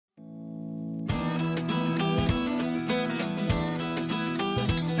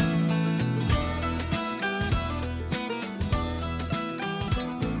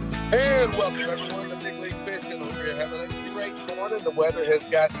And welcome everyone to Big League Fishing. Hope you're having a great morning. The weather has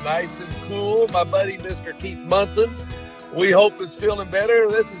gotten nice and cool. My buddy, Mr. Keith Munson, we hope is feeling better.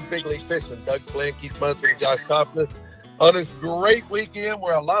 This is Big League Fishing. Doug Flynn, Keith Munson, and Josh Topless on this great weekend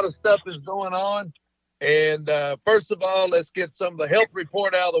where a lot of stuff is going on. And first of all, let's get some of the health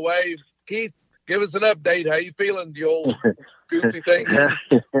report out of the way. Keith, give us an update. How you feeling, you old goofy thing?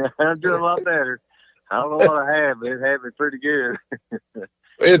 I'm doing a lot better. I don't know what I have. It had me pretty good.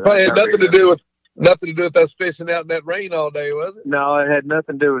 It probably had nothing to do with us fishing out in that rain all day, was it? No, it had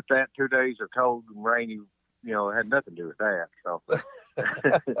nothing to do with that. 2 days of cold and rainy, it had nothing to do with that. So,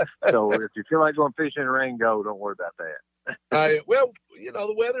 so if you feel like going fishing in the rain, go. Don't worry about that. Well,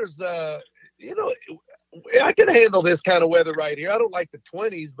 the weather's, I can handle this kind of weather right here. I don't like the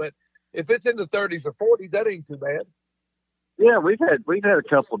 20s, but if it's in the 30s or 40s, that ain't too bad. Yeah, we've had a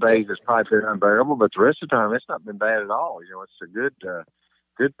couple of days that's probably been unbearable, but the rest of the time it's not been bad at all. It's a good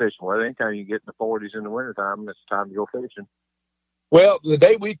fishing weather. Anytime you get in the 40s in the wintertime, it's time to go fishing. Well, the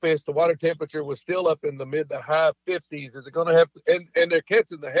day we fished, the water temperature was still up in the mid to high 50s. Is it going to have to, and they're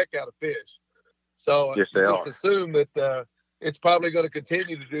catching the heck out of fish. So yes, they just assume that it's probably going to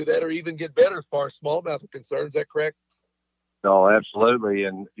continue to do that or even get better as far as smallmouth are concerned. Is that correct? No, absolutely.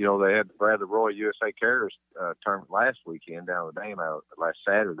 And, they had the Bradley Roy USA Carriers tournament last weekend down in the dam out last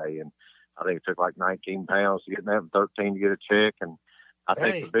Saturday. And I think it took like 19 pounds to get in that and 13 to get a check. And I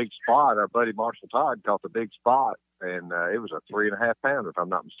think the big spot, our buddy Marshall Todd caught the big spot. And it was a 3.5 pounder, if I'm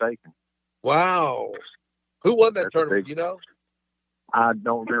not mistaken. Wow. Who won that tournament, I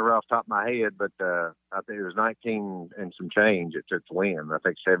don't remember off the top of my head, but I think it was 19 and some change it took to win. I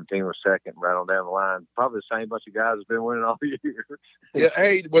think 17 was second, right on down the line. Probably the same bunch of guys that's been winning all year. Yeah.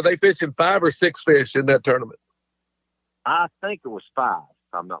 Hey, were they fishing 5 or 6 fish in that tournament? I think it was 5,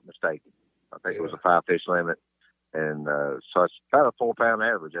 if I'm not mistaken. I think it was a 5-fish limit. And so it's about a 4-pound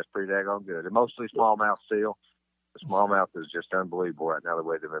average. That's pretty daggone good. And mostly smallmouth still. The smallmouth is just unbelievable right now, the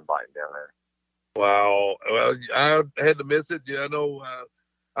way they've been biting down there. Wow. Well, I had to miss it. I know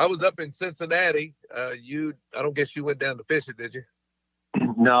I was up in Cincinnati. I don't guess you went down to fish it, did you?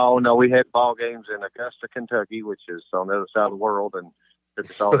 No, we had ball games in Augusta, Kentucky, which is on the other side of the world, and it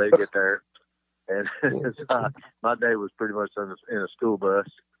took us all day to get there. And my day was pretty much in a school bus.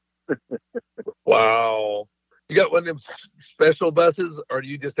 Wow. You got one of them special buses, or do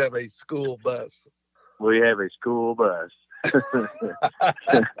you just have a school bus? We have a school bus.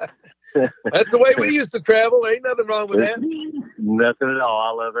 That's the way we used to travel. Ain't nothing wrong with that. Nothing at all.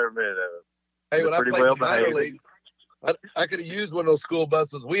 I love every minute of it. Hey, when I played in minor leagues, I could have used one of those school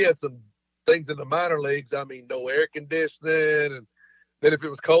buses. We had some things in the minor leagues. I mean, no air conditioning, and then if it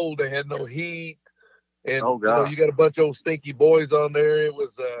was cold, they had no heat. And you got a bunch of old stinky boys on there. It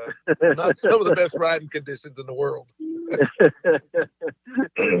was not some of the best riding conditions in the world.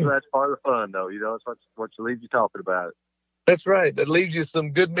 That's part of the fun, though. It's what leaves you talking about it. That's right. That leaves you some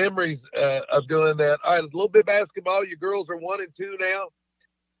good memories of doing that. All right, a little bit of basketball. Your girls are 1 and 2 now.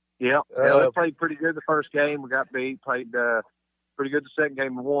 Yeah, they played pretty good the first game. We got beat. Played pretty good the second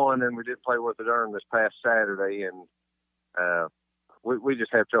game. We won, and we did play with the Durham this past Saturday, and we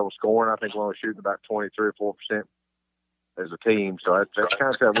just have trouble scoring. I think we're only shooting about 23 or 4% as a team. So that's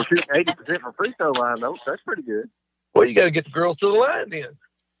kind of tough. We're shooting 80% from free throw line, though, so that's pretty good. Well, you got to get the girls to the line then.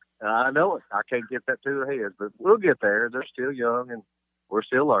 I know it. I can't get that to their heads, but we'll get there. They're still young, and we're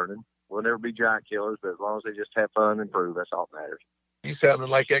still learning. We'll never be giant killers, but as long as they just have fun and improve, that's all that matters. You sounded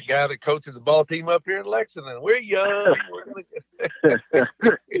like that guy that coaches a ball team up here in Lexington. We're young.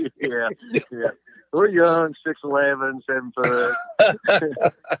 Yeah. We're young, 6'11", 7 foot.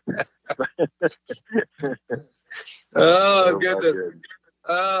 Oh, goodness.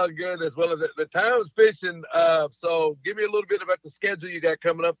 Oh, goodness. Well, the town's fishing. So give me a little bit about the schedule you got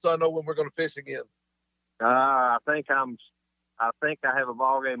coming up so I know when we're going to fish again. I think I have a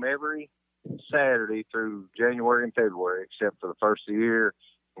ball game every Saturday through January and February, except for the first of the year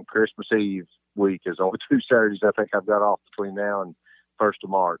and Christmas Eve week is only 2 Saturdays I think I've got off between now and 1st of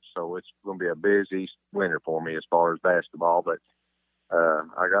March. So it's going to be a busy winter for me as far as basketball, but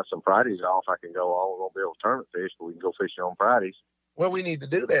I got some Fridays off. I can go on. We won't be able to tournament fish, but we can go fishing on Fridays. Well, we need to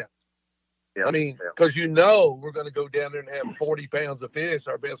do that. Yeah, I mean, because we're going to go down there and have 40 pounds of fish.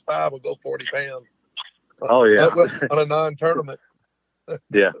 Our best 5 will go 40 pounds. Oh, yeah. On a non-tournament.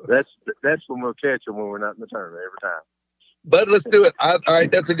 Yeah, that's when we'll catch them when we're not in the tournament every time. But let's do it. All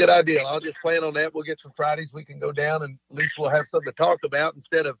right, that's a good idea. I'll just plan on that. We'll get some Fridays. We can go down, and at least we'll have something to talk about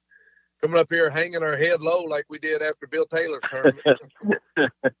instead of coming up here hanging our head low like we did after Bill Taylor's tournament.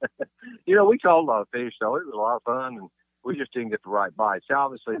 We caught a lot of fish, though. It was a lot of fun, and we just didn't get the right bites.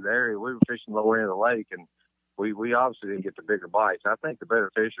 Obviously, the area we were fishing lower end of the lake, and we obviously didn't get the bigger bites. I think the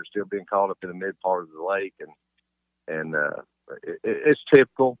better fish are still being caught up in the mid part of the lake, and it's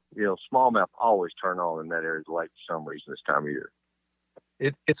typical. You know, smallmouth always turn on in that area of the lake for some reason this time of year.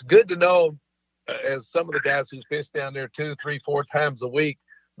 It's good to know, as some of the guys who fish down there 2, 3, 4 times a week,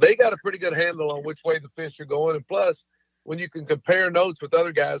 they got a pretty good handle on which way the fish are going. And plus, when you can compare notes with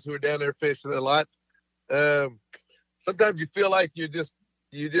other guys who are down there fishing a lot, sometimes you feel like you just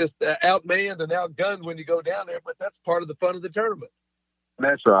outmanned and outgunned when you go down there, but that's part of the fun of the tournament.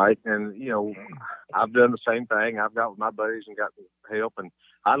 That's right. And, you know, I've done the same thing. I've got with my buddies and got help, and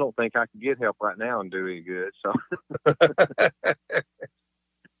I don't think I can get help right now and do any good. So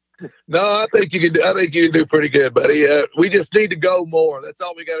no, I think you can do pretty good, buddy. We just need to go more. That's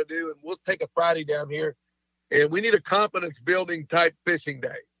all we got to do. And we'll take a Friday down here, and we need a confidence building type fishing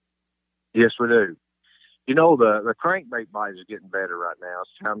day. Yes, we do. You know, the crankbait bite is getting better right now.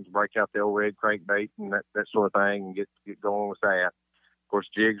 It's time to break out the old red crankbait and that sort of thing and get going with that. Of course,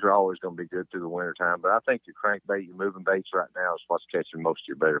 jigs are always going to be good through the wintertime, but I think your crankbait, your moving baits right now is what's catching most of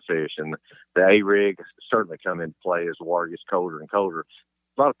your better fish. And the A-rig certainly come into play as the water gets colder and colder.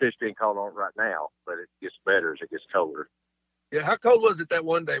 A lot of fish being caught on it right now, but it gets better as it gets colder. Yeah, how cold was it that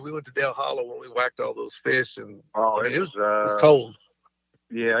one day we went to Dale Hollow when we whacked all those fish? And it was cold.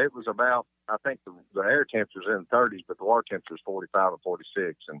 Yeah, it was about, I think the air temperature's in the 30s, but the water temperature is 45 or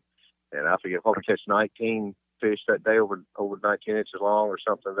 46. And I forget, what we catch 19 fish that day over 19 inches long or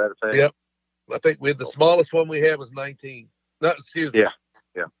something to that effect. Yep. I think the smallest one we had was 19. No, excuse me. Yeah.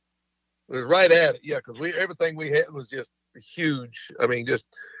 It was right at it. Yeah, because everything we had was just huge. I mean, just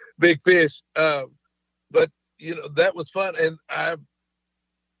big fish. But, you know, that was fun. And I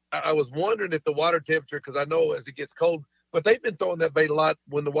was wondering if the water temperature, because I know as it gets cold, but they've been throwing that bait a lot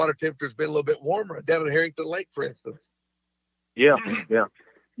when the water temperature's been a little bit warmer down at Harrington Lake, for instance. Yeah.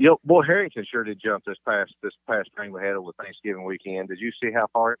 You know, boy, Harrington sure did jump this past spring we had over Thanksgiving weekend. Did you see how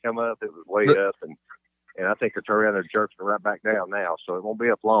far it come up? It was way up, and I think it's around there jerking right back down now. So it won't be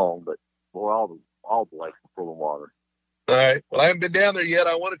up long, but boy, all the lakes are full of water. All right. Well, I haven't been down there yet.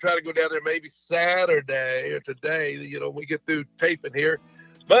 I want to try to go down there maybe Saturday or today, you know, when we get through taping here.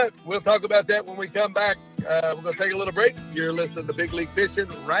 But we'll talk about that when we come back. We're going to take a little break. You're listening to Big League Fishing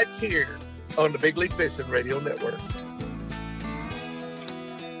right here on the Big League Fishing Radio Network.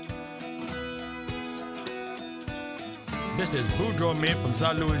 This is Boudreaux Mint from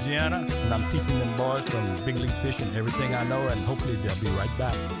South Louisiana, and I'm teaching them boys from Big League Fishing everything I know, and hopefully they'll be right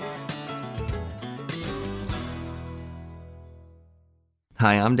back.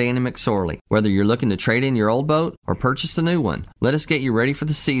 Hi, I'm Danny McSorley. Whether you're looking to trade in your old boat or purchase a new one, let us get you ready for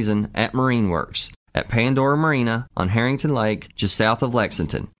the season at Marine Works at Pandora Marina on Harrington Lake, just south of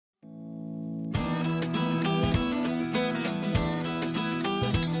Lexington.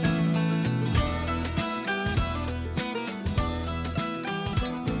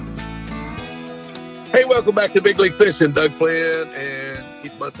 Hey, welcome back to Big League Fishing. Doug Flynn and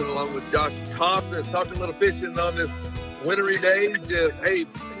Keith Munson along with Josh Thompson talking a little fishing on this wintry day. Hey,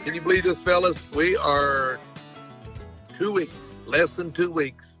 can you believe this, fellas? We are 2 weeks, less than 2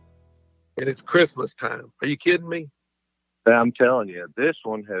 weeks, and it's Christmas time. Are you kidding me? I'm telling you, this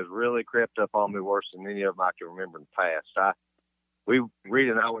one has really crept up on me worse than any of them I can remember in the past.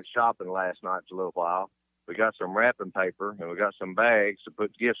 Rita and I went shopping last night for a little while. We got some wrapping paper and we got some bags to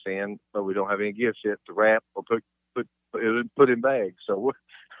put gifts in, but we don't have any gifts yet to wrap or put in bags. So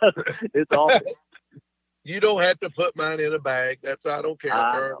it's awful. You don't have to put mine in a bag. I don't care.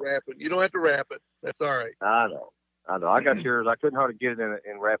 Or wrap it. You don't have to wrap it. That's all right. I know. I got yours. I couldn't hardly get it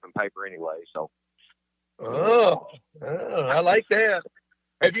in wrapping paper anyway. So. Oh, I like that.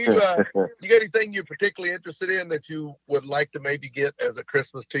 Have you got anything you're particularly interested in that you would like to maybe get as a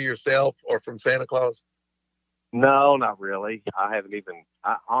Christmas to yourself or from Santa Claus? No, not really. I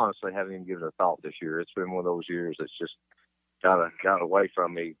honestly haven't even given it a thought this year. It's been one of those years that's just got away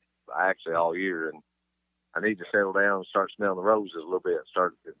from me actually all year, and I need to settle down and start smelling the roses a little bit,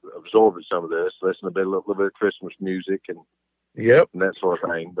 start absorbing some of this, listen to a little bit of Christmas music and that sort of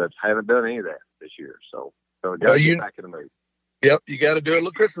thing. But I haven't done any of that this year, so I got to get back in the mood. Yep, you got to do it. A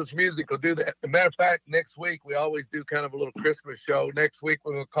little Christmas music will do that. As a matter of fact, next week we always do kind of a little Christmas show. Next week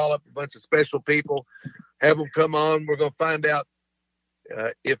we're going to call up a bunch of special people, have them come on. We're going to find out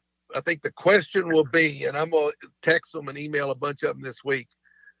if I think the question will be, and I'm going to text them and email a bunch of them this week.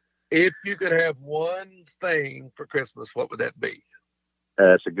 If you could have one thing for Christmas, what would that be?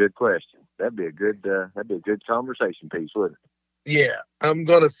 That's a good question. That'd be a good conversation piece, wouldn't it? Yeah, I'm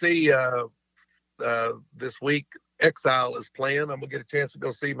going to see this week. Exile is playing. I'm gonna get a chance to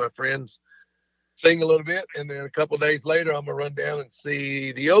go see my friends sing a little bit, and then a couple of days later I'm gonna run down and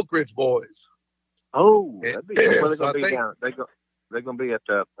see the Oak Ridge Boys. Oh, that'd be cool. Where they So I gonna be think, down? They're gonna be at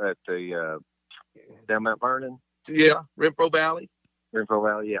the down Mount Vernon, yeah, Renfro Valley. Renfro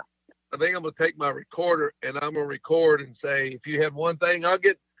Valley. Yeah. I think I'm gonna take my recorder and I'm gonna record and say, if you had one thing, I'll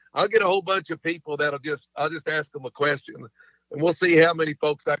get a whole bunch of people I'll just ask them a question, and we'll see how many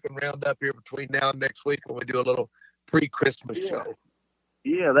folks I can round up here between now and next week when we do a little pre-Christmas show.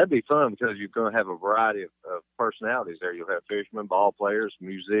 Yeah, that'd be fun because you're going to have a variety of personalities there. You'll have fishermen, ball players,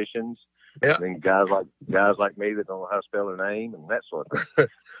 musicians, yeah, and guys like me that don't know how to spell their name and that sort of thing.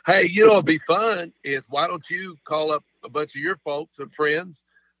 Hey, it'd be fun is why don't you call up a bunch of your folks and friends,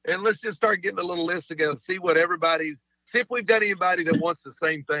 and let's just start getting a little list together, see if we've got anybody that wants the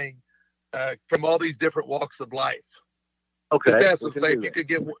same thing from all these different walks of life. Okay. Just ask them, say, if you could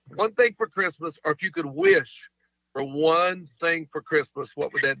get one thing for Christmas, or if you could wish for one thing for Christmas,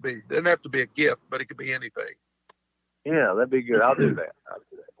 what would that be? It doesn't have to be a gift, but it could be anything. Yeah, that'd be good. I'll do that.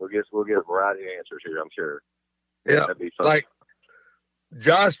 We'll get a variety of answers here, I'm sure. Yeah, that'd be fun. Like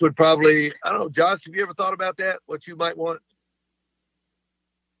Josh would probably, I don't know, Josh, have you ever thought about that? What you might want?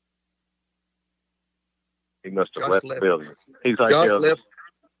 He must have left the building. He's like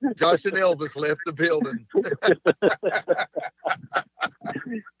Josh and Elvis left the building.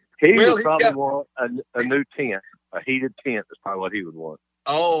 He would probably want a new tent, a heated tent is probably what he would want.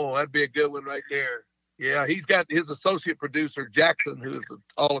 Oh, that'd be a good one right there. Yeah, he's got his associate producer, Jackson, who is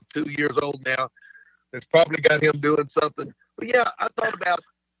all of 2 years old now. It's probably got him doing something. But yeah, I've thought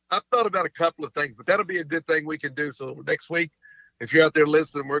about a couple of things, but that'll be a good thing we can do. So next week, if you're out there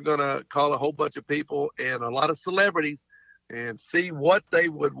listening, we're going to call a whole bunch of people and a lot of celebrities and see what they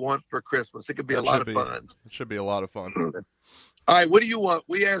would want for Christmas. It could be a lot of fun. It should be a lot of fun. All right, what do you want?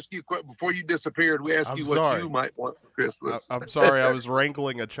 We asked you before you disappeared. We asked you what you might want for Christmas. I'm sorry, I was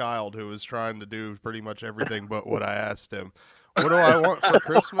wrangling a child who was trying to do pretty much everything but what I asked him. What do I want for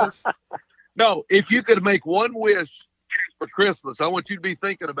Christmas? No, if you could make one wish for Christmas, I want you to be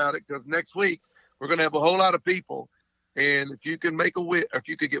thinking about it, because next week we're going to have a whole lot of people. And if you can make a wish, if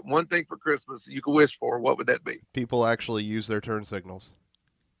you could get one thing for Christmas you could wish for, what would that be? People actually use their turn signals.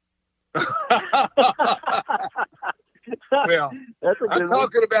 Well, I'm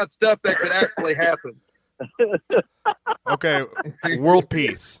talking about stuff that could actually happen. Okay, world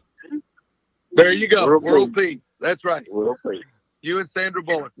peace. There you go, world peace. That's right. World peace. You and Sandra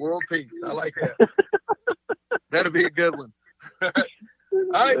Bullock, world peace. I like that. That'd be a good one.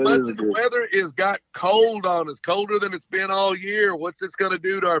 All right, Munson, the weather is got cold on us, colder than it's been all year. What's this going to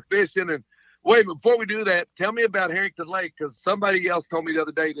do to our fishing? And wait, before we do that, tell me about Harrington Lake, because somebody else told me the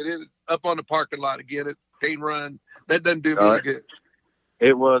other day that it's up on the parking lot again at Cane Run. That doesn't do me any good.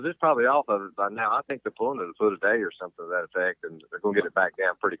 It's probably off of it by now. I think they're pulling it a foot a day or something to that effect, and they're going to get it back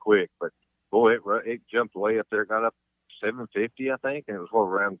down pretty quick. But boy, it jumped way up there, got up 750, I think, and it was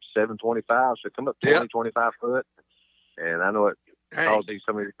around 725. So it come up 25 foot. And I know it caused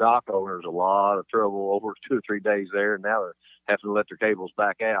some of these dock owners a lot of trouble over 2 or 3 days there, and now they're having to let their cables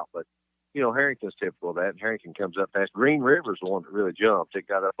back out. But Harrington's typical of that. And Harrington comes up fast. Green River's the one that really jumped. It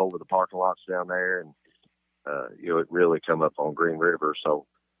got up over the parking lots down there, and it really come up on Green River. So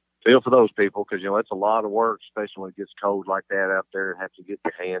feel for those people, because it's a lot of work, especially when it gets cold like that out there. Have to get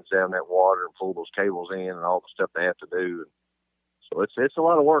your hands down that water and pull those cables in and all the stuff they have to do. So it's a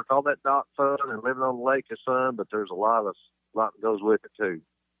lot of work. All that dock fun and living on the lake is fun, but there's a lot that goes with it too.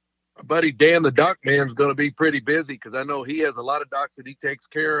 My buddy Dan, the dock man's going to be pretty busy, because I know he has a lot of docks that he takes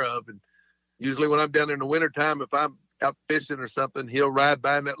care of. And usually when I'm down there in the wintertime, if I'm out fishing or something, he'll ride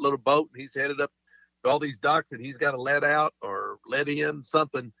by in that little boat, and he's headed up to all these docks that he's got to let out or let in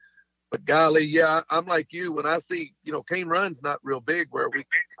something. But golly, yeah, I'm like you. When I see, Cane Run's not real big where of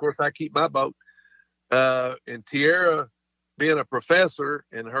course, I keep my boat. And Tierra being a professor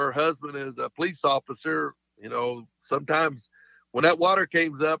and her husband is a police officer, sometimes when that water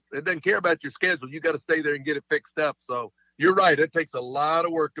comes up, it doesn't care about your schedule. You got to stay there and get it fixed up. So you're right. It takes a lot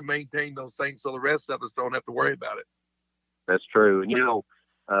of work to maintain those things so the rest of us don't have to worry about it. That's true.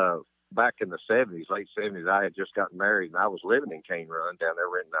 And, back in the 70s, late 70s, I had just gotten married, and I was living in Cane Run down there,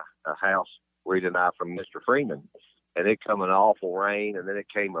 renting a house, Rita and I, from Mr. Freeman. And it come an awful rain, and then it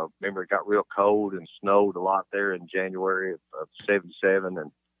came remember, it got real cold and snowed a lot there in January of 77.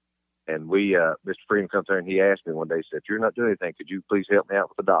 And we, Mr. Freeman comes there, and he asked me one day, he said, "If you're not doing anything, could you please help me out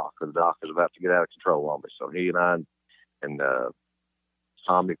with the dock? Because the dock is about to get out of control on me." So he and I and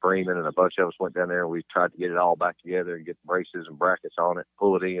Tommy Freeman and a bunch of us went down there, and we tried to get it all back together and get the braces and brackets on it,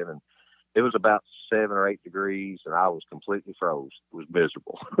 pull it in, and it was about 7 or 8 degrees, and I was completely froze. It was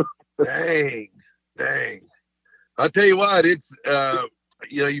miserable. Dang. I'll tell you what, it's,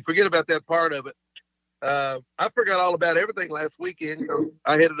 you forget about that part of it. I forgot all about everything last weekend.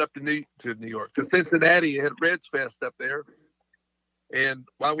 I headed up to New York, to Cincinnati, at Reds Fest up there. And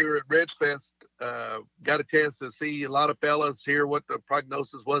while we were at Reds Fest, got a chance to see a lot of fellas, hear what the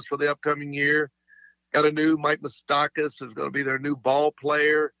prognosis was for the upcoming year. Got a new Mike Moustakas, who's going to be their new ball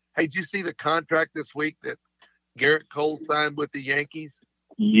player. Hey, did you see the contract this week that Garrett Cole signed with the Yankees?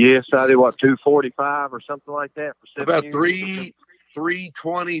 Yes, I did. What, 245 or something like that for 7 About years?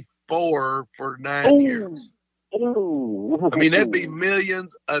 $324 for 9 years. Ooh. I mean, that'd be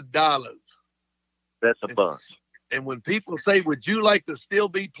millions of dollars. That's a bunch. And when people say, "Would you like to still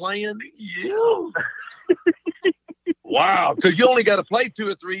be playing?" Yeah. Wow, because you only got to play 2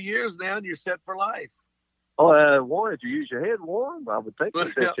 or 3 years now, and you're set for life. Oh, Warren, if you use your head, Warren, I would think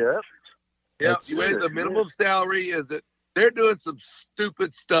they set you up. Yeah, the minimum salary is that they're doing some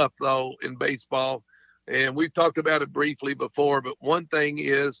stupid stuff though in baseball, and we've talked about it briefly before. But one thing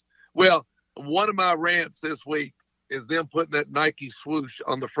is, well, one of my rants this week is them putting that Nike swoosh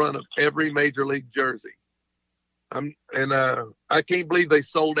on the front of every major league jersey. I can't believe they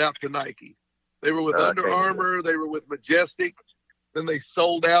sold out to Nike. They were with Under Armour, they were with Majestic, then they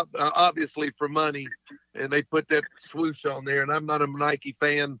sold out, obviously for money, and they put that swoosh on there. And I'm not a Nike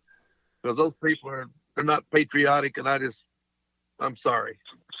fan because those people they're not patriotic, and I'm sorry.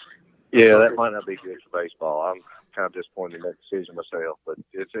 Yeah, that might not be good for baseball. I'm kind of disappointed in that decision myself, but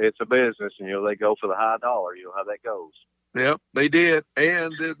it's a business, and they go for the high dollar. You know how that goes. Yep, they did.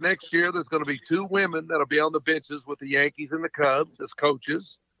 And next year, there's going to be 2 women that'll be on the benches with the Yankees and the Cubs as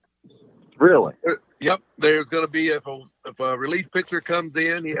coaches. Really? Yep. There's going to be, if a relief pitcher comes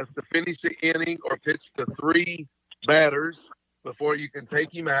in, he has to finish the inning or pitch to 3 batters before you can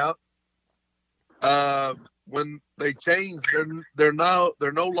take him out. When they change, they're no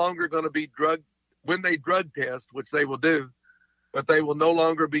longer going to be when they drug test, which they will do, but they will no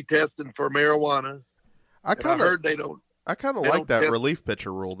longer be testing for marijuana. I heard they don't. I kind of like that relief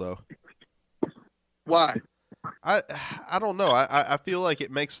pitcher rule, though. Why? I don't know. I feel like it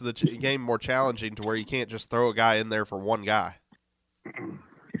makes the game more challenging to where you can't just throw a guy in there for one guy.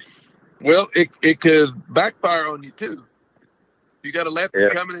 Well, it could backfire on you, too. You got a lefty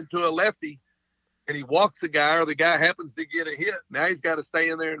coming into a lefty, and he walks a guy, or the guy happens to get a hit. Now he's got to stay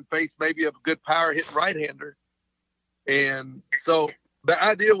in there and face maybe a good power-hitting right-hander. And so the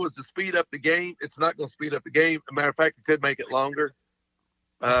idea was to speed up the game. It's not going to speed up the game. As a matter of fact, it could make it longer.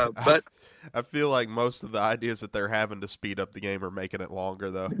 But I feel like most of the ideas that they're having to speed up the game are making it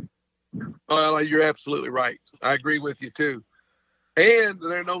longer, though. Well, you're absolutely right. I agree with you, too. And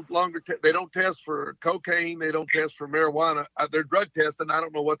they're no longer they don't test for cocaine. They don't test for marijuana. They're drug testing. I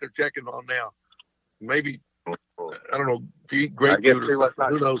don't know what they're checking on now. Maybe, I don't know, if you eat grapefruit or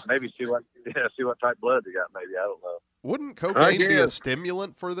something. Who knows? Maybe see what type of blood they got. Maybe, I don't know. Wouldn't cocaine be a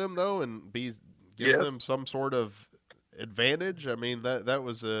stimulant for them, though, and give them some sort of advantage? I mean, that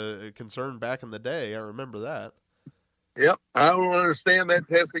was a concern back in the day. I remember that. Yep. I don't understand that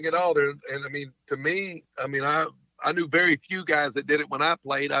testing at all. And, I mean, to me, I knew very few guys that did it when I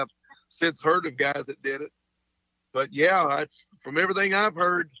played. I've since heard of guys that did it. But, yeah, from everything I've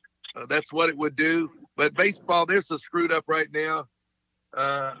heard, that's what it would do. But baseball, they're so screwed up right now.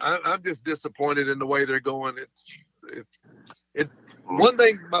 I'm just disappointed in the way they're going. It's one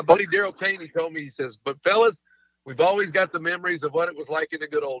thing my buddy Daryl Taney told me. He says, "But fellas, we've always got the memories of what it was like in the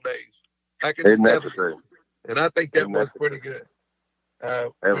good old days, back in the 70s." And I think that was pretty good.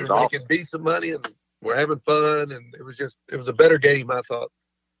 We were making decent money, and we're having fun, and it was a better game, I thought.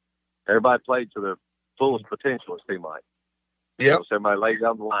 Everybody played to their fullest potential, it seemed like. Yeah. So everybody laid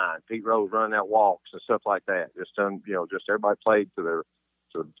down the line. Pete Rose running out walks and stuff like that. Just everybody played to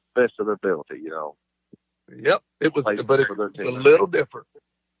the best of their ability, Yep, it was, but it's a little different.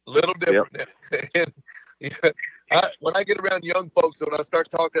 Yep. And when I get around young folks, when I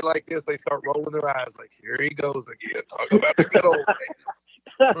start talking like this, they start rolling their eyes like, here he goes again, talking about the good old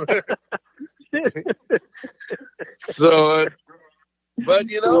days. So, but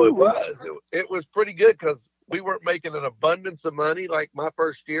it was pretty good because we weren't making an abundance of money. Like my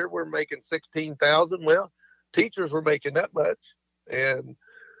first year, we're making $16,000. Well, teachers were making that much, and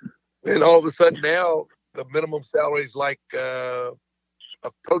then all of a sudden now the minimum salary is like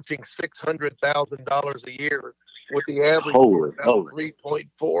approaching $600,000 a year, with the average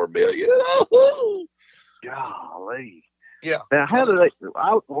 $3.4 million. Golly. Yeah. Now, how do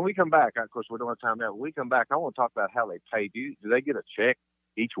when we come back, of course, we don't have time now. When we come back, I want to talk about how they pay. Do they get a check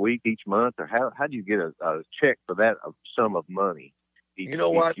each week, each month, or how do you get a check for that sum of money? You know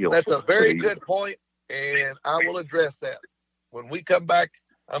what? That's a very good point, and I will address that. When we come back,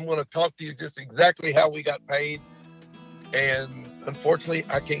 I'm going to talk to you just exactly how we got paid, and Unfortunately,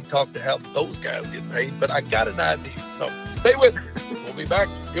 I can't talk to how those guys get paid, but I got an idea. So stay with me. We'll be back.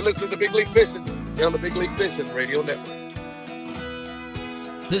 You're listening to Big League Fishing on the Big League Fishing Radio Network.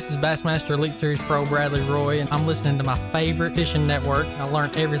 This is Bassmaster Elite Series Pro Bradley Roy, and I'm listening to my favorite fishing network. I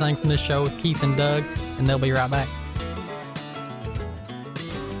learned everything from this show with Keith and Doug, and they'll be right back.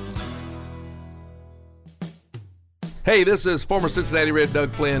 Hey, this is former Cincinnati Red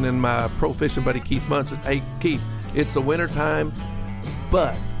Doug Flynn and my pro fishing buddy Keith Munson. Hey, Keith, it's the winter time,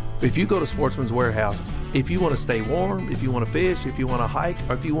 but if you go to Sportsman's Warehouse, if you want to stay warm, if you want to fish, if you want to hike,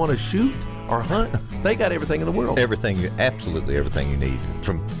 or if you want to shoot or hunt, they got everything in the world. Everything, absolutely everything you need.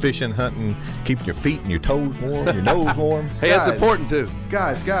 From fishing, hunting, keeping your feet and your toes warm, your nose warm. Hey, that's important too.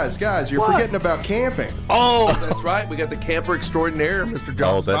 Guys, you're forgetting about camping. Oh, that's right. We got the camper extraordinaire, Mr.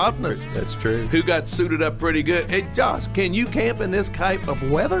 Josh Softness. That's true. Who got suited up pretty good. Hey, Josh, can you camp in this type of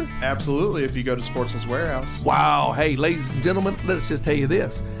weather? Absolutely, if you go to Sportsman's Warehouse. Wow. Hey, ladies and gentlemen, let's just tell you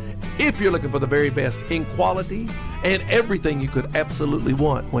this. If you're looking for the very best in quality and everything you could absolutely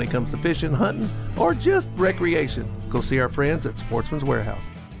want when it comes to fishing, hunting, or just recreation, go see our friends at Sportsman's Warehouse.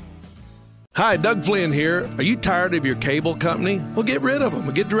 Hi, Doug Flynn here. Are you tired of your cable company? Well, get rid of them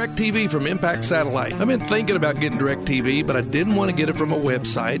and get DirecTV from Impact Satellite. I've been thinking about getting DirecTV, but I didn't want to get it from a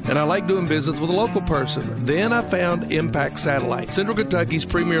website, and I like doing business with a local person. Then I found Impact Satellite, Central Kentucky's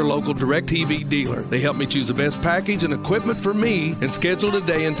premier local DirecTV dealer. They helped me choose the best package and equipment for me and scheduled a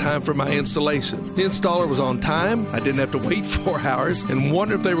day and time for my installation. The installer was on time. I didn't have to wait 4 hours and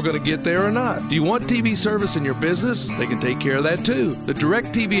wonder if they were going to get there or not. Do you want TV service in your business? They can take care of that too. The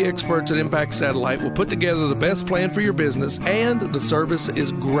DirecTV experts at Impact Satellite will put together the best plan for your business, and the service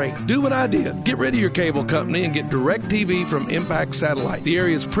is great. Do what I did. Get rid of your cable company and get DirecTV from Impact Satellite, the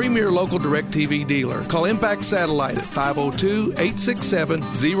area's premier local DirecTV dealer. Call Impact Satellite at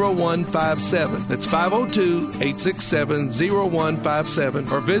 502-867-0157. That's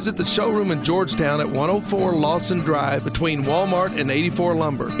 502-867-0157. Or visit the showroom in Georgetown at 104 Lawson Drive between Walmart and 84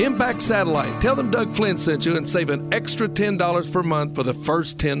 Lumber. Impact Satellite. Tell them Doug Flynn sent you and save an extra $10 per month for the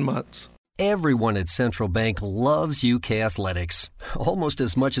first 10 months. Everyone at Central Bank loves UK athletics, almost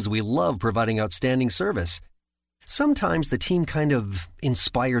as much as we love providing outstanding service. Sometimes the team kind of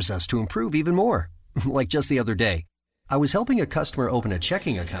inspires us to improve even more. Like just the other day, I was helping a customer open a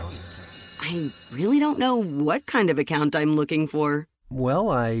checking account. I really don't know what kind of account I'm looking for. Well,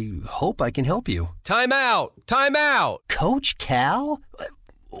 I hope I can help you. Time out! Time out! Coach Cal?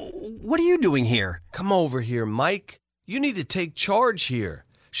 What are you doing here? Come over here, Mike. You need to take charge here.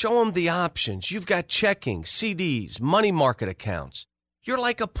 Show them the options. You've got checking, CDs, money market accounts. You're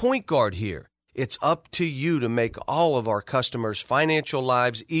like a point guard here. It's up to you to make all of our customers' financial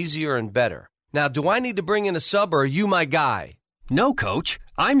lives easier and better. Now, do I need to bring in a sub, or are you my guy? No, Coach.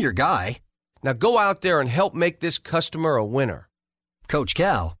 I'm your guy. Now go out there and help make this customer a winner. Coach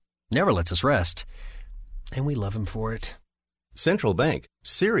Cal never lets us rest, and we love him for it. Central Bank.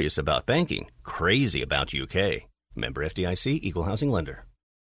 Serious about banking. Crazy about UK. Member FDIC, Equal Housing Lender.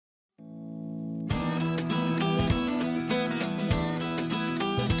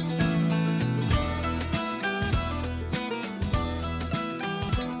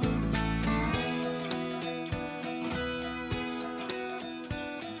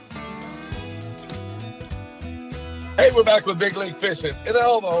 Hey, we're back with Big League Fishing. And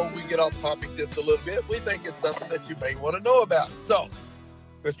although we get off topic just a little bit, we think it's something that you may want to know about. So,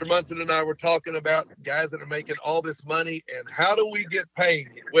 Mr. Munson and I were talking about guys that are making all this money and how do we get paid?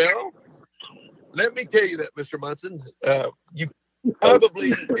 Well, let me tell you that, Mr. Munson, you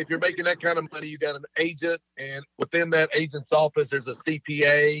probably, if you're making that kind of money, you got an agent, and within that agent's office, there's a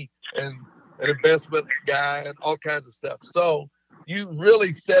CPA and an investment guy and all kinds of stuff. So you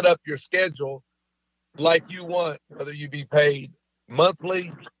really set up your schedule like you want, whether you be paid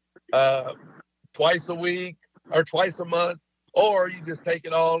monthly, twice a week, or twice a month, or you just take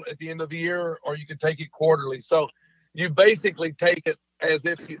it all at the end of the year, or you can take it quarterly. So you basically take it as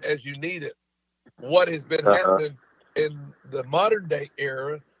you need it. What has been happening in the modern day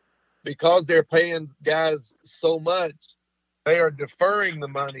era, because they're paying guys so much, they are deferring the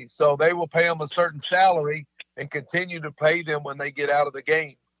money. So they will pay them a certain salary and continue to pay them when they get out of the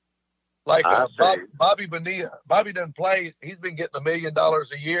game. Like Bobby Bonilla. Bobby doesn't play. He's been getting $1 million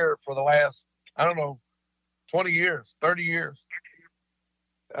a year for the last, 20 years, 30 years.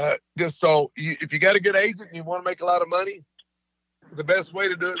 Just so if you got a good agent and you want to make a lot of money, the best way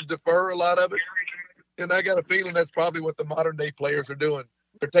to do it is defer a lot of it. And I got a feeling that's probably what the modern day players are doing.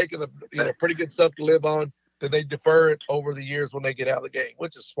 They're taking a pretty good stuff to live on, then they defer it over the years when they get out of the game,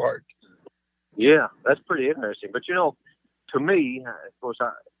 which is smart. Yeah, that's pretty interesting. But to me, of course,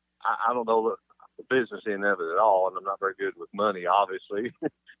 I don't know the business end of it at all, and I'm not very good with money, obviously.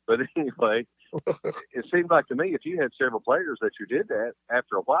 But anyway, it seemed like to me if you had several players that you did that,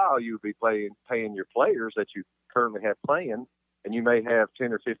 after a while you would be paying your players that you currently have playing, and you may have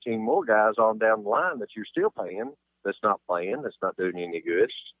 10 or 15 more guys on down the line that you're still paying that's not playing, that's not doing you any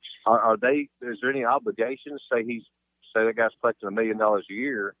good. Is there any obligations? Say that guy's collecting $1 million a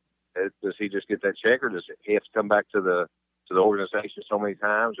year. Does he just get that check, or does he have to come back to the organization so many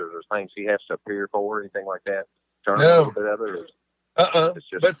times, or there's things he has to appear for, or anything like that? Turn a little bit of it.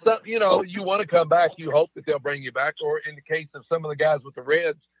 But some, you want to come back. You hope that they'll bring you back. Or in the case of some of the guys with the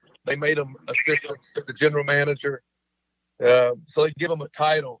Reds, they made them assistants to the general manager, so they give them a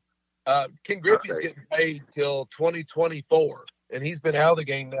title. Ken Griffey's getting paid till 2024, and he's been out of the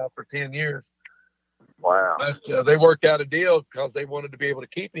game now for 10 years. Wow. But, they worked out a deal because they wanted to be able to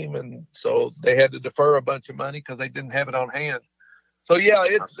keep him, and so they had to defer a bunch of money because they didn't have it on hand. So yeah,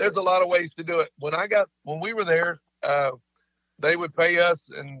 there's a lot of ways to do it. When we were there, they would pay us,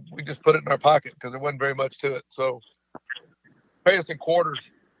 and we just put it in our pocket because there wasn't very much to it. So pay us in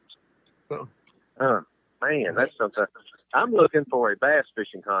quarters. So. Man, that's something. I'm looking for a bass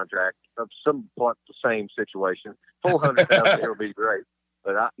fishing contract of somewhat the same situation. 400,000 would be great,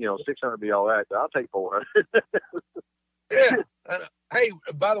 but 600 would be all right. But I'll take 400. Yeah. Hey,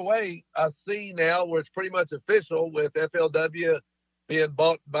 by the way, I see now where it's pretty much official with FLW being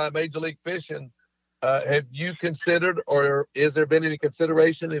bought by Major League Fishing. Have you considered, or is there been any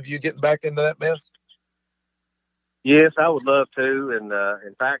consideration of you getting back into that mess? Yes, I would love to. And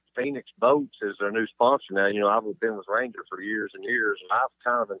in fact, Phoenix Boats is their new sponsor now. I've been with Ranger for years and years, and I've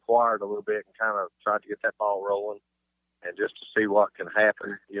kind of inquired a little bit and kind of tried to get that ball rolling, and just to see what can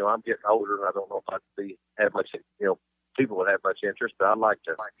happen. I'm getting older, and I don't know if I'd have much. People would have much interest, but I'd like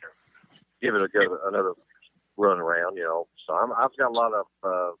to give it another run around. So I've got a lot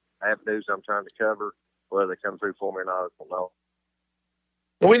of avenues I'm trying to cover. Whether they come through for me or not, I don't know.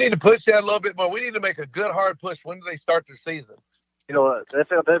 Well, we need to push that a little bit more. We need to make a good hard push. When do they start their season? The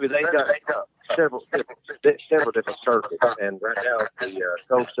FLW, they got several different circuits, and right now the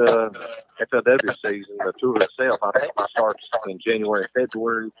Costa FLW season, the tour itself, I think it starts in January and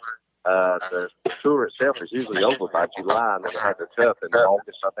February. The tour itself is usually over by July, and then they have the Cup in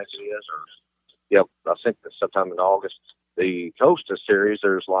August, I think it is. I think it's sometime in August. The Costa series,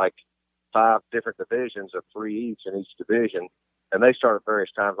 there's like 5 different divisions of 3 each in each division. And they start at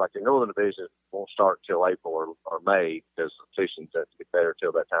various times. Like the Northern Division won't start until April or May because the fishing doesn't get better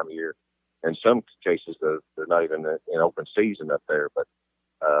till that time of year. In some cases, they're not even in open season up there. But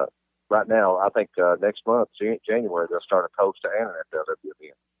right now, I think next month, January, they'll start a Costa and an FLW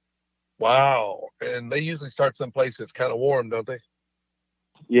event. Wow. And they usually start someplace that's kind of warm, don't they?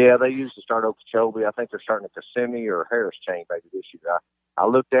 Yeah, they usually start Okeechobee. I think they're starting at Kissimmee or Harris Chain maybe this year. I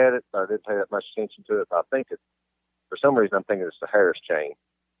looked at it. I didn't pay that much attention to it, but I think for some reason, I'm thinking it's the Harris Chain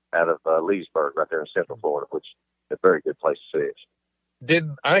out of Leesburg right there in Central Florida, which is a very good place to fish. Did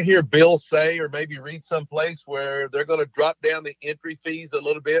I hear Bill say, or maybe read someplace, where they're going to drop down the entry fees a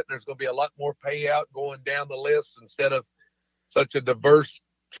little bit, and there's going to be a lot more payout going down the list instead of such a diverse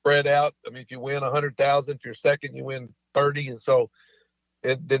spread out? I mean, if you win 100,000, if you're second, you win 30. And so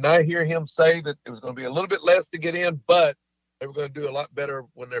didn't I hear him say that it was going to be a little bit less to get in, but they were going to do a lot better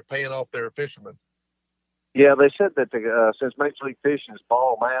when they're paying off their fishermen? Yeah, they said that since Major League Fishing is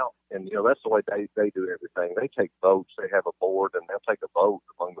ball them out, and that's the way they do everything. They take boats, they have a board, and they'll take a vote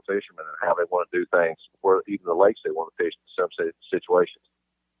among the fishermen and how they want to do things, or even the lakes they want to fish in some situations.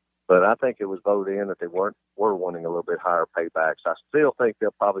 But I think it was voted in that they were wanting a little bit higher paybacks. I still think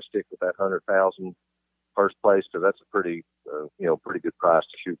they'll probably stick with that 100,000 first place because that's a pretty good price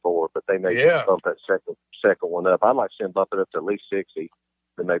to shoot for. But they may bump that second one up. I'd like to see them bump it up to at least 60.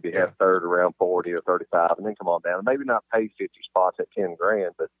 And maybe have third around 40 or 35, and then come on down. And maybe not pay 50 spots at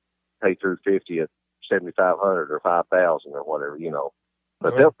 $10,000, but pay through 50 at 7,500 or 5,000 or whatever,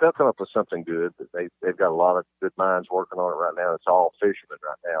 But they'll come up with something good. They've got a lot of good minds working on it right now. It's all fishermen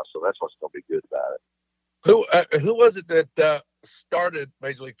right now, so that's what's going to be good about it. Who was it that started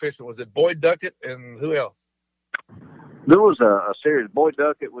Major League Fishing? Was it Boyd Duckett and who else? There was a series. Boyd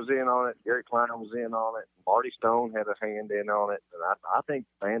Duckett was in on it. Gary Klein was in on it. Marty Stone had a hand in on it. And I think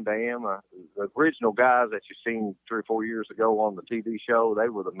Van Dam, the original guys that you seen 3 or 4 years ago on the TV show, they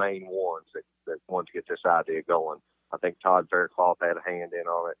were the main ones that wanted to get this idea going. I think Todd Faircloth had a hand in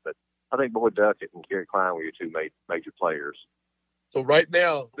on it. But I think Boyd Duckett and Gary Klein were your 2 major players. So right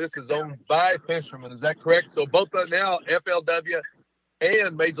now, this is owned by fishermen. Is that correct? So both now, FLW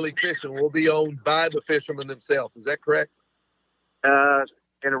and Major League Fishing will be owned by the fishermen themselves. Is that correct?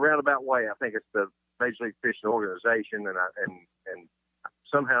 In a roundabout way, I think it's the Major League Fishing organization, and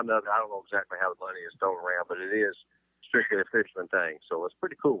somehow or another, I don't know exactly how the money is thrown around, but it is strictly a fisherman thing. So it's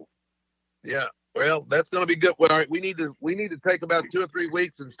pretty cool. Yeah. Well, that's going to be good. Well, all right, we need to take about 2 or 3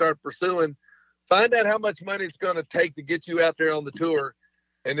 weeks and start pursuing. Find out how much money it's going to take to get you out there on the tour,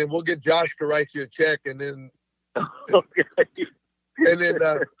 and then we'll get Josh to write you a check, and then we'll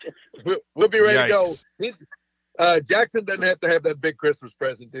be ready to go. Jackson doesn't have to have that big Christmas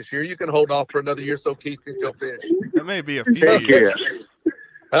present this year. You can hold off for another year so Keith can go fish. That may be a few years.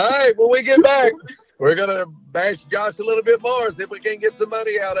 All right, when we get back, we're going to bash Josh a little bit more, see if we can get some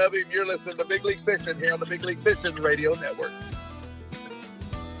money out of him. You're listening to Big League Fishing here on the Big League Fishing Radio Network.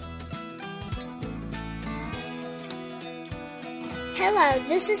 Hello,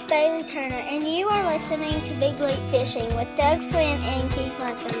 this is Bailey Turner, and you are listening to Big League Fishing with Doug Flynn and Keith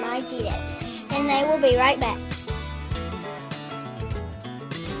Munson, my G-Dad, and they will be right back.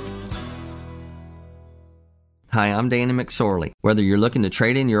 Hi, I'm Danny McSorley. Whether you're looking to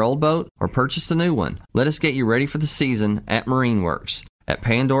trade in your old boat or purchase a new one, let us get you ready for the season at MarineWorks at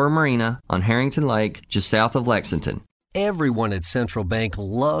Pandora Marina on Harrington Lake, just south of Lexington. Everyone at Central Bank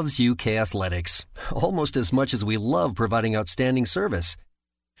loves UK athletics, almost as much as we love providing outstanding service.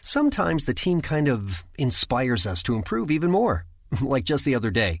 Sometimes the team kind of inspires us to improve even more. Like just the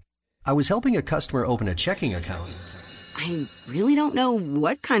other day, I was helping a customer open a checking account. I really don't know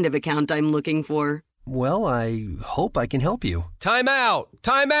what kind of account I'm looking for. Well, I hope I can help you. Time out!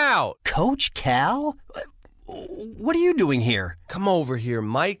 Time out! Coach Cal? What are you doing here? Come over here,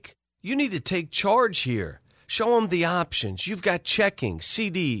 Mike. You need to take charge here. Show them the options. You've got checking,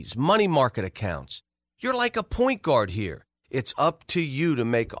 CDs, money market accounts. You're like a point guard here. It's up to you to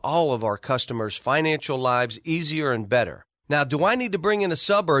make all of our customers' financial lives easier and better. Now, do I need to bring in a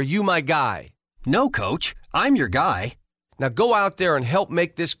sub or are you my guy? No, Coach. I'm your guy. Now go out there and help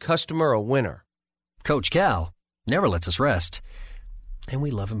make this customer a winner. Coach Cal never lets us rest, and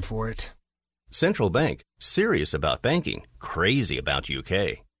we love him for it. Central Bank, serious about banking, crazy about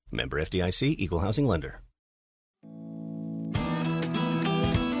UK. Member FDIC, Equal Housing Lender.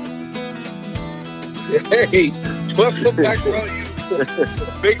 Hey, welcome back to all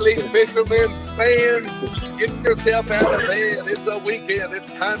you Big League Fishermen fans. Get yourself out of bed. It's a weekend.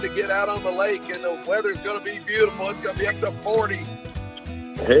 It's time to get out on the lake, and the weather's going to be beautiful. It's going to be up to 40.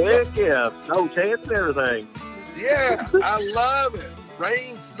 Heck yeah, snow chance and everything. Yeah, I love it.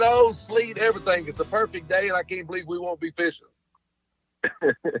 Rain, snow, sleet, everything. It's a perfect day, and I can't believe we won't be fishing.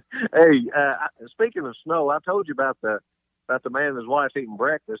 Hey, speaking of snow, I told you about the man and his wife eating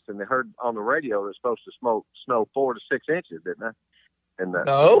breakfast, and they heard on the radio it's supposed to snow 4 to 6 inches, didn't they? And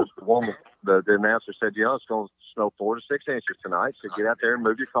no. The announcer said, it's going to snow 4 to 6 inches tonight, so get out there and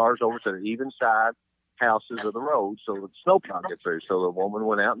move your cars over to the even side houses of the road so the snowplow get through. So the woman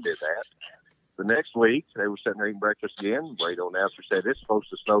went out and did that. The next week, they were sitting there eating breakfast again. The radio announcer said, it's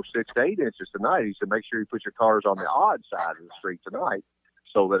supposed to snow 6 to 8 inches tonight. He said, make sure you put your cars on the odd side of the street tonight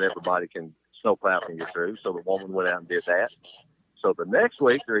so that everybody can snowplow can get through. So the woman went out and did that. So the next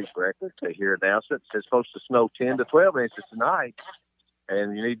week, they're eating breakfast. They hear an announcement. It's supposed to snow 10 to 12 inches tonight,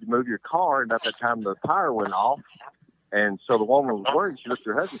 and you need to move your car. And at that time, the tire went off. And so the woman was worried. She looked at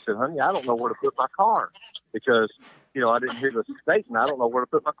her husband and said, honey, I don't know where to put my car because, I didn't hear the statement. I don't know where to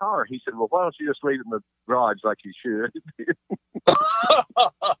put my car. He said, well, why don't you just leave it in the garage like you should?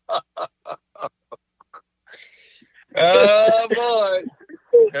 Oh, boy.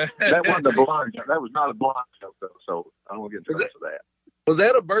 That wasn't a blind joke. That was not a blind joke, though, so I don't want to get in trouble for that. Was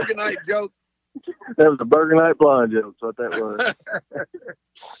that a Bergenite joke? That was a Bergenite blind joke. That's what that was.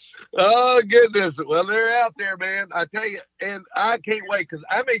 Oh, goodness. Well, they're out there, man. I tell you, and I can't wait because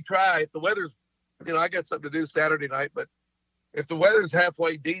I may try if the weather's, I got something to do Saturday night, but if the weather's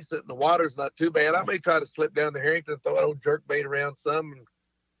halfway decent and the water's not too bad, I may try to slip down to Harrington, throw an old jerk bait around some, and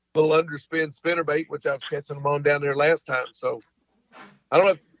a little underspin spinnerbait, which I was catching them on down there last time. So I don't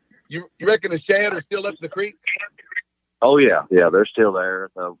know if you reckon the shad are still up in the creek? Oh, yeah. Yeah, they're still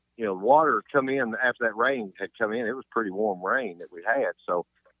there. Water come in after that rain had come in. It was pretty warm rain that we had. So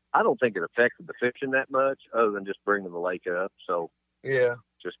I don't think it affected the fishing that much other than just bringing the lake up. So, yeah,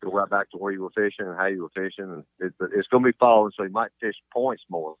 just go right back to where you were fishing and how you were fishing. And it's going to be falling, so you might fish points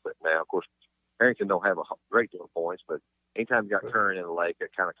more. But now, of course, Harrington don't have a great deal of points, but anytime you got current in the lake,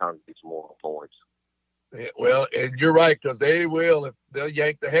 it kind of congregates more on points. Yeah, well, and you're right, because they will. If they'll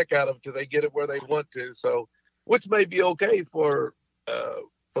yank the heck out of it till they get it where they want to. So, which may be okay for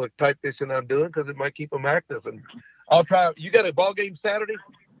the type fishing I'm doing because it might keep them active. And I'll try. You got a ball game Saturday?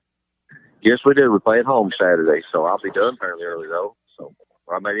 Yes, we do. We play at home Saturday, so I'll be done fairly early though. So,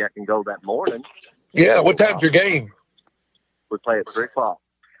 or maybe I can go that morning. Yeah. What time's your game? We play at 3:00.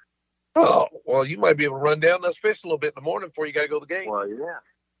 Oh, well, you might be able to run down those fish a little bit in the morning before you got to go to the game. Well,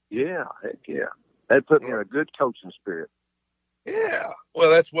 yeah, heck yeah. That put me in a good coaching spirit. Yeah.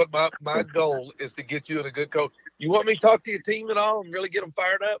 Well, that's what my goal is, to get you in a good coach. You want me to talk to your team at all and really get them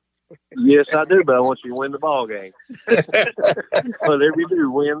fired up? Yes, I do, but I want you to win the ball game. Whatever you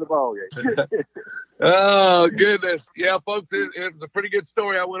do, win the ball game. Oh, goodness. Yeah, folks, it was a pretty good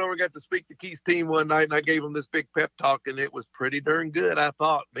story. I went over and got to speak to Keith's team one night, and I gave them this big pep talk, and it was pretty darn good. I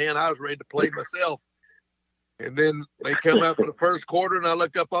thought, man, I was ready to play myself. And then they come out for the first quarter, and I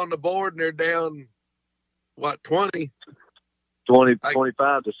look up on the board, and they're down, 20?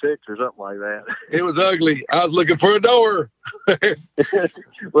 25 to 6 or something like that. It was ugly. I was looking for a door.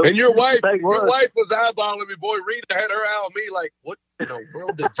 Well, and your wife was eyeballing me. Boy, Rita had her eye on me like, what in the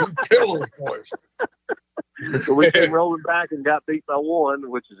world did you tell those boys? So we came rolling back and got beat by 1,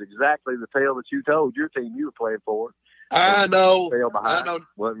 which is exactly the tale that you told your team you were playing for. I know. Fell behind. I know.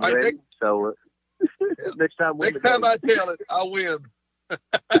 Wasn't ready. So next time I tell it, I'll win.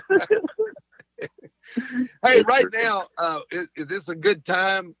 Hey, right now, is this a good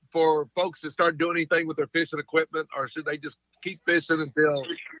time for folks to start doing anything with their fishing equipment, or should they just keep fishing until?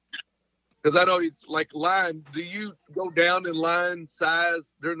 Because I know it's like line. Do you go down in line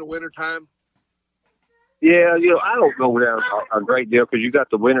size during the winter time? Yeah, I don't go down a great deal because you got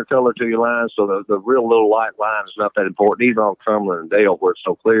the winter color to your line, so the real little light line is not that important. Even on Cumberland and Dale, where it's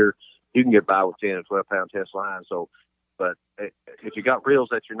so clear, you can get by with 10 and 12 pound test line. So, but if you got reels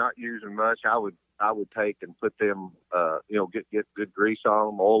that you're not using much, I would take and put them, get good grease on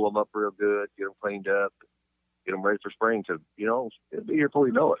them, oil them up real good, get them cleaned up, get them ready for spring. It'll be here before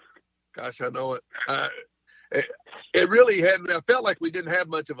you know it. Gosh, I know it. It really hadn't. I felt like we didn't have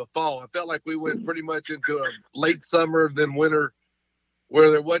much of a fall. I felt like we went pretty much into a late summer, then winter,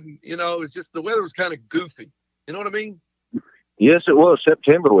 where there wasn't. It was just the weather was kind of goofy. You know what I mean? Yes, it was.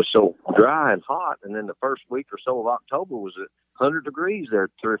 September was so dry and hot, and then the first week or so of October was at 100 degrees there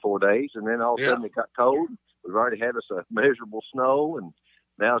 3 or 4 days, and then all of a sudden it got cold. We've already had us a measurable snow, and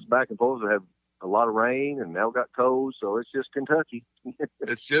now it's back and forth. We have a lot of rain, and now we got cold, so it's just Kentucky.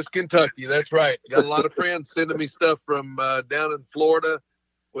 It's just Kentucky. That's right. Got a lot of friends sending me stuff from down in Florida,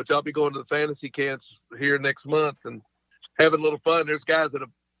 which I'll be going to the fantasy camps here next month and having a little fun. There's guys that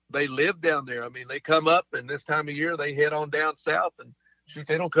they live down there. I mean, they come up, and this time of year they head on down south, and shoot,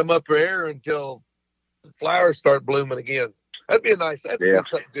 they don't come up for air until the flowers start blooming again. That'd be that'd be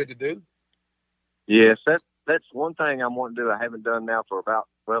something good to do. Yes, that's one thing I'm wanting to do. I haven't done now for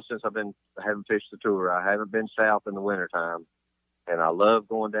since I haven't fished the tour. I haven't been south in the wintertime, and I love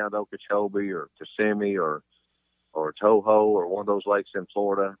going down to Okeechobee or Kissimmee or Toho or one of those lakes in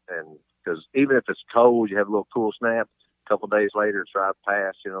Florida. And because even if it's cold, you have a little cool snap. A couple of days later, it's right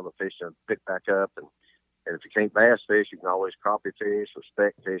past, the fish and pick back up. And if you can't bass fish, you can always crappie fish or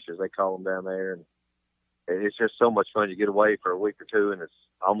speck fish, as they call them down there. And it's just so much fun. You get away for a week or two, and it's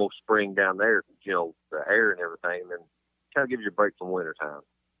almost spring down there, the air and everything, and then kind of gives you a break from winter time.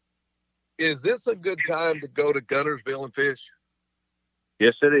 Is this a good time to go to Guntersville and fish?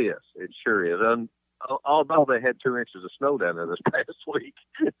 Yes, it is. It sure is. Although they had 2 inches of snow down there this past week.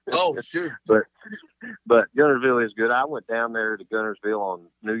 Oh, sure. But Guntersville is good. I went down there to Guntersville on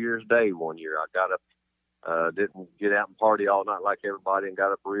New Year's Day one year. I got up, didn't get out and party all night like everybody, and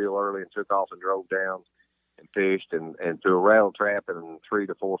got up real early and took off and drove down and fished and threw a rattle trap in 3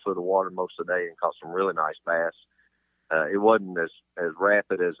 to 4 foot of water most of the day and caught some really nice bass. It wasn't as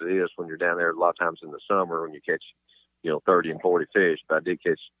rapid as it is when you're down there a lot of times in the summer when you catch, 30 and 40 fish. But I did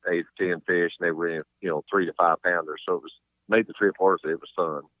catch 8 or 10 fish, and they were in, 3 to 5 pounders. So it made the trip worth it. It was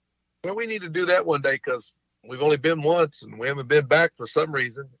fun. Well, we need to do that one day because we've only been once and we haven't been back for some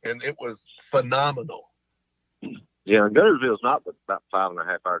reason, and it was phenomenal. Yeah, and Guntersville is not about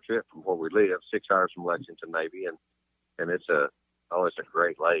 5.5 hour trip from where we live, 6 hours from Lexington, maybe, and it's a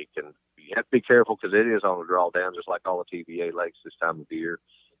great lake, and you have to be careful because it is on a drawdown, just like all the TVA lakes this time of year.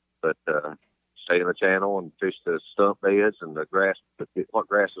 But stay in the channel and fish the stump beds and the grass, what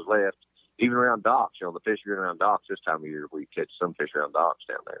grass is left, even around docks. The fish are around docks this time of year. We catch some fish around docks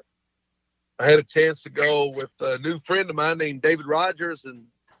down there. I had a chance to go with a new friend of mine named David Rogers, and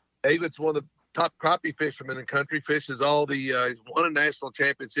David's one of the top crappie fishermen in the country. Fishes all he's won a national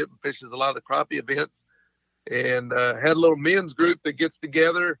championship and fishes a lot of the crappie events, and had a little men's group that gets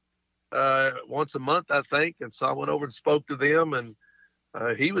together once a month, I think. And so I went over and spoke to them, and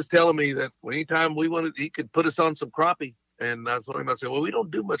he was telling me that anytime we wanted, he could put us on some crappie. And I told him, I said, well, we don't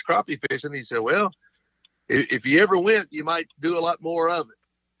do much crappie fishing. He said, well, if you ever went, you might do a lot more of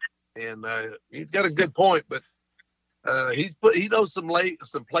it. And he's got a good point, but he knows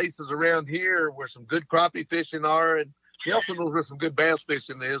some places around here where some good crappie fishing are, and He also knows where some good bass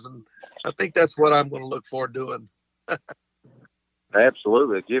fishing is, and I think that's what I'm going to look forward to doing.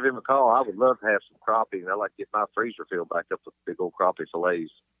 Absolutely. Give him a call. I would love to have some crappie, and I'd like to get my freezer filled back up with big old crappie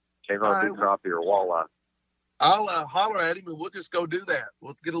fillets. Can't run a big crappie or walleye. I'll holler at him, and we'll just go do that.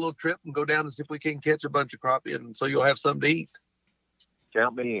 We'll get a little trip and go down and see if we can catch a bunch of crappie, and so you'll have something to eat.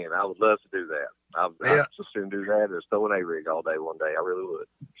 Count me in. I would love to do that. I'd just soon do that as throw an A-rig all day one day. I really would.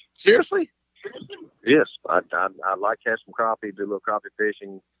 Seriously? Yes. I'd like to have some crappie, do a little crappie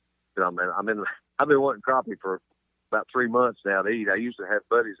fishing. I've been wanting crappie for about 3 months now to eat. I used to have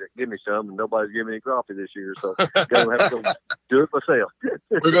buddies that give me some, and nobody's giving me any crappie this year, so I'm going to have to go do it myself.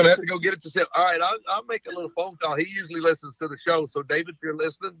 We're going to have to go get it yourself. All right, I'll make a little phone call. He usually listens to the show, so David, if you're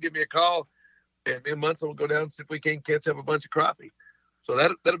listening, give me a call, and in months we'll go down and see if we can catch up a bunch of crappie. So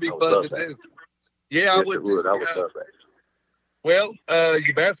that'll be fun to do. Yeah, yes, I would. I would love that. Well,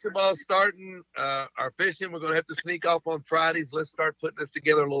 your basketball's starting. Our fishing, we're going to have to sneak off on Fridays. Let's start putting this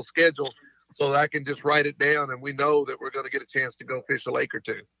together, a little schedule, so that I can just write it down, and we know that we're going to get a chance to go fish a lake or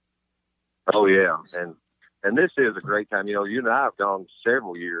two. Oh, yeah. And this is a great time. You and I have gone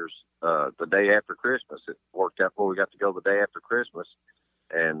several years the day after Christmas. It worked out where we got to go the day after Christmas,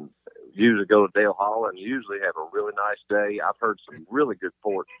 and usually go to Dale Holla and usually have a really nice day. I've heard some really good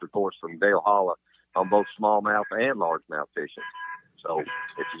reports from Dale Holla on both smallmouth and largemouth fishing. So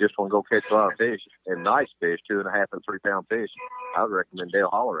if you just want to go catch a lot of fish and nice fish, 2.5 and 3 pound fish, I would recommend Dale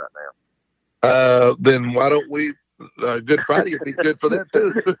Holla right now. Then why don't we, Good Friday would be good for that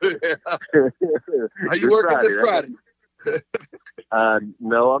too. Are you working this Friday?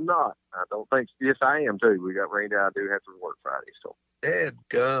 No, I'm not. I don't think. Yes, I am too. We got rained out. I do have to work Friday, so.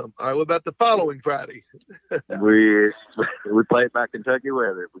 Dadgum. All right, what about the following Friday? we play it by Kentucky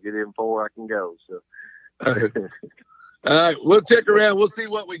weather. If we get in 4, I can go. So. All right, we'll check around. We'll see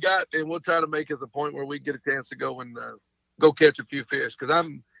what we got, and we'll try to make us a point where we get a chance to go and go catch a few fish. Because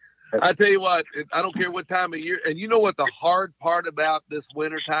I tell you what, I don't care what time of year. And you know what the hard part about this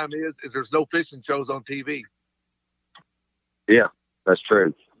winter time is there's no fishing shows on TV. Yeah, that's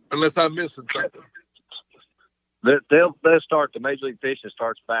true. Unless I'm missing something. They'll start. The Major League Fishing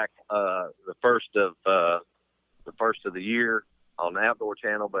starts back the first of the year on the Outdoor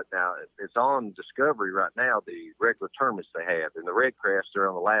Channel, but now it's on Discovery right now. The regular tournaments they have, and the Red Crest, they're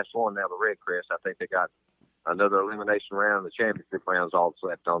on the last one now. The Red Crest, I think they got another elimination round. The championship round's all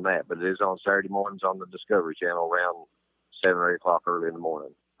left on that, but it is on Saturday mornings on the Discovery Channel around 7 or 8 o'clock early in the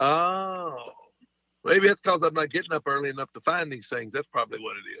morning. Oh, maybe it's because I'm not getting up early enough to find these things. That's probably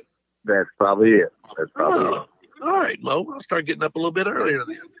what it is. That's probably it. All right, Mo. I'll start getting up a little bit earlier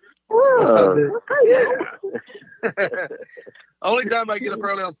then. Only time I get up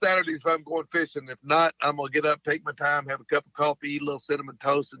early on Saturdays if I'm going fishing. If not, I'm going to get up, take my time, have a cup of coffee, eat a little cinnamon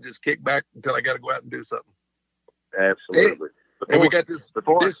toast, and just kick back until I got to go out and do something. Absolutely. And we got this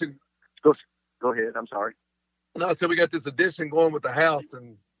addition. Go ahead. I'm sorry. No, so we got this addition going with the house,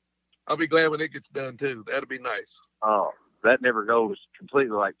 and I'll be glad when it gets done, too. That'll be nice. Oh, that never goes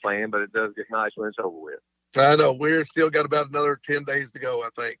completely like planned, but it does get nice when it's over with. I know. We're still got about another 10 days to go, I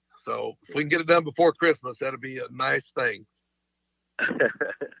think. So if we can get it done before Christmas, that'll be a nice thing.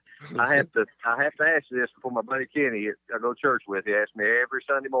 I have to ask you this before my buddy Kenny I go to church with. He asks me every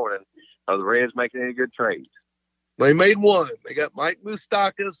Sunday morning, are the Reds making any good trades? They made one. They got Mike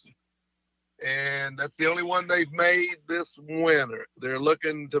Moustakas, and that's the only one they've made this winter. They're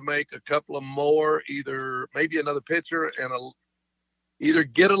looking to make a couple of more, either maybe another pitcher and either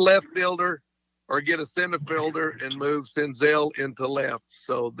get a left fielder or get a center fielder and move Senzel into left.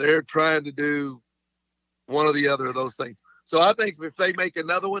 So they're trying to do one or the other of those things. So I think if they make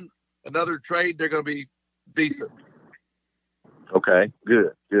another trade, they're going to be decent. Okay,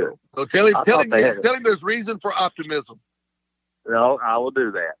 good. So tell him there's reason for optimism. No, I will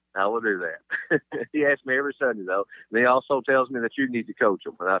do that. He asks me every Sunday, though. And he also tells me that you need to coach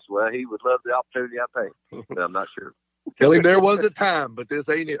him. And I said, well, he would love the opportunity, I think. But I'm not sure. Tell him there was a time, but this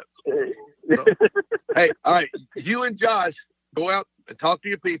ain't it. So, hey, all right, you and Josh go out and talk to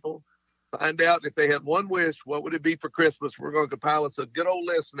your people. Find out if they had one wish, what would it be for Christmas? We're going to compile us a good old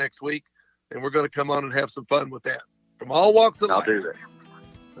list next week, and we're going to come on and have some fun with that. From all walks of life. I'll do that.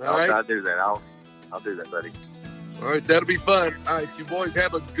 All right? I'll do that. I'll do that, buddy. All right, that'll be fun. All right, you boys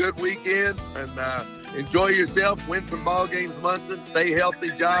have a good weekend, and enjoy yourself. Win some ball games, Munson. Stay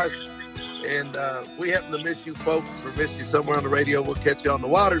healthy, Josh. And we happen to miss you folks or miss you somewhere on the radio. We'll catch you on the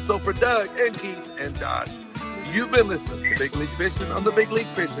water. So for Doug and Keith and Josh, you've been listening to Big League Fishing on the Big League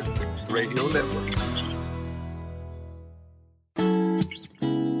Fishing Radio Network.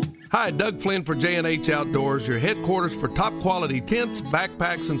 Hi, Doug Flynn for J&H Outdoors, your headquarters for top quality tents,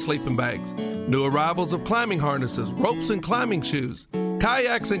 backpacks, and sleeping bags. New arrivals of climbing harnesses, ropes and climbing shoes,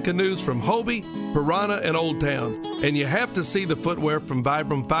 kayaks and canoes from Hobie, Piranha, and Old Town. And you have to see the footwear from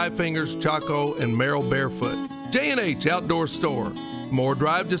Vibram Five Fingers, Chaco, and Merrill Barefoot. J&H Outdoor Store. Moore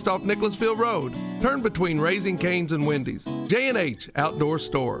Drive just off Nicholasville Road. Turn between Raising Cane's and Wendy's. J&H Outdoor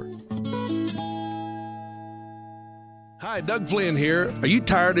Store. Hi, Doug Flynn here. Are you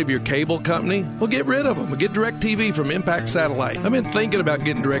tired of your cable company? Well, get rid of them. Get DirecTV from Impact Satellite. I've been thinking about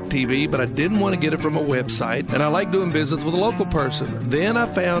getting DirecTV, but I didn't want to get it from a website, and I like doing business with a local person. Then I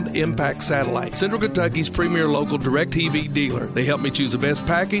found Impact Satellite, Central Kentucky's premier local DirecTV dealer. They helped me choose the best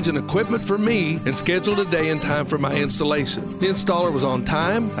package and equipment for me and scheduled a day and time for my installation. The installer was on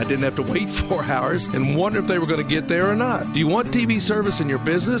time. I didn't have to wait 4 hours and wonder if they were going to get there or not. Do you want TV service in your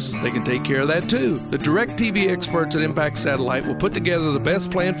business? They can take care of that too. The DirecTV experts at Impact Satellite will put together the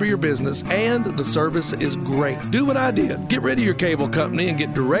best plan for your business, and the service is great. Do what I did. Get rid of your cable company and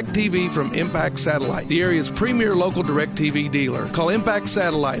get DirecTV from Impact Satellite, the area's premier local DirecTV dealer. Call Impact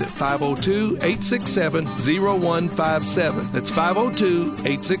Satellite at 502-867-0157. That's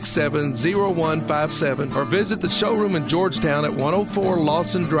 502-867-0157. Or visit the showroom in Georgetown at 104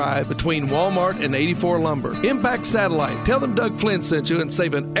 Lawson Drive between Walmart and 84 Lumber. Impact Satellite. Tell them Doug Flynn sent you and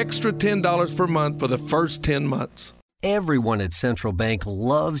save an extra $10 per month for the first 10 months. Everyone at Central Bank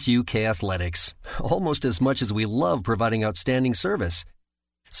loves UK Athletics, almost as much as we love providing outstanding service.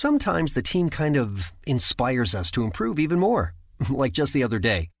 Sometimes the team kind of inspires us to improve even more. Like just the other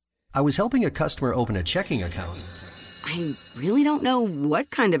day, I was helping a customer open a checking account. I really don't know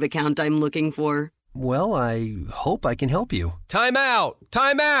what kind of account I'm looking for. Well, I hope I can help you. Time out!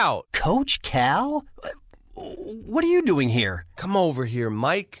 Time out! Coach Cal? What are you doing here? Come over here,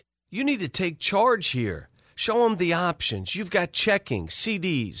 Mike. You need to take charge here. Show them the options. You've got checking,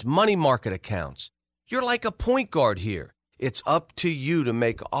 CDs, money market accounts. You're like a point guard here. It's up to you to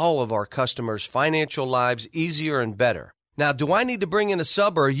make all of our customers' financial lives easier and better. Now, do I need to bring in a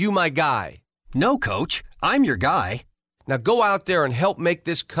sub, or are you my guy? No, Coach. I'm your guy. Now go out there and help make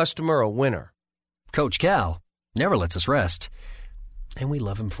this customer a winner. Coach Cal never lets us rest, and we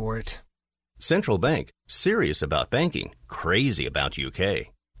love him for it. Central Bank. Serious about banking. Crazy about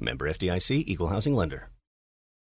UK. Member FDIC, Equal Housing Lender.